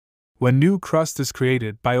When new crust is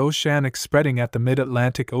created by oceanic spreading at the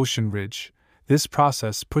mid-Atlantic Ocean ridge, this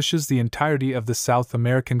process pushes the entirety of the South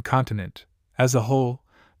American continent, as a whole,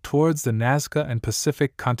 towards the Nazca and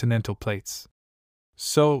Pacific continental plates.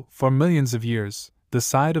 So, for millions of years, the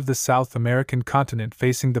side of the South American continent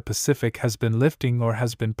facing the Pacific has been lifting or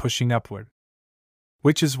has been pushing upward.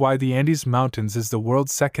 Which is why the Andes Mountains is the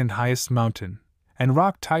world's second highest mountain, and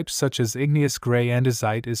rock types such as igneous gray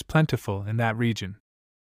andesite is plentiful in that region.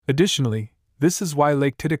 Additionally, this is why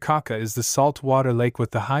Lake Titicaca is the saltwater lake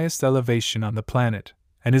with the highest elevation on the planet,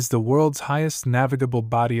 and is the world's highest navigable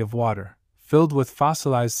body of water, filled with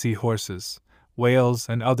fossilized seahorses, whales,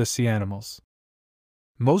 and other sea animals.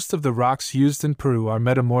 Most of the rocks used in Peru are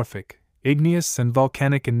metamorphic, igneous, and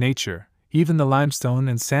volcanic in nature. Even the limestone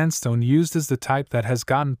and sandstone used is the type that has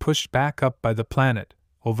gotten pushed back up by the planet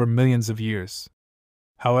over millions of years.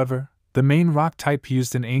 However, the main rock type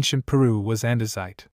used in ancient Peru was andesite.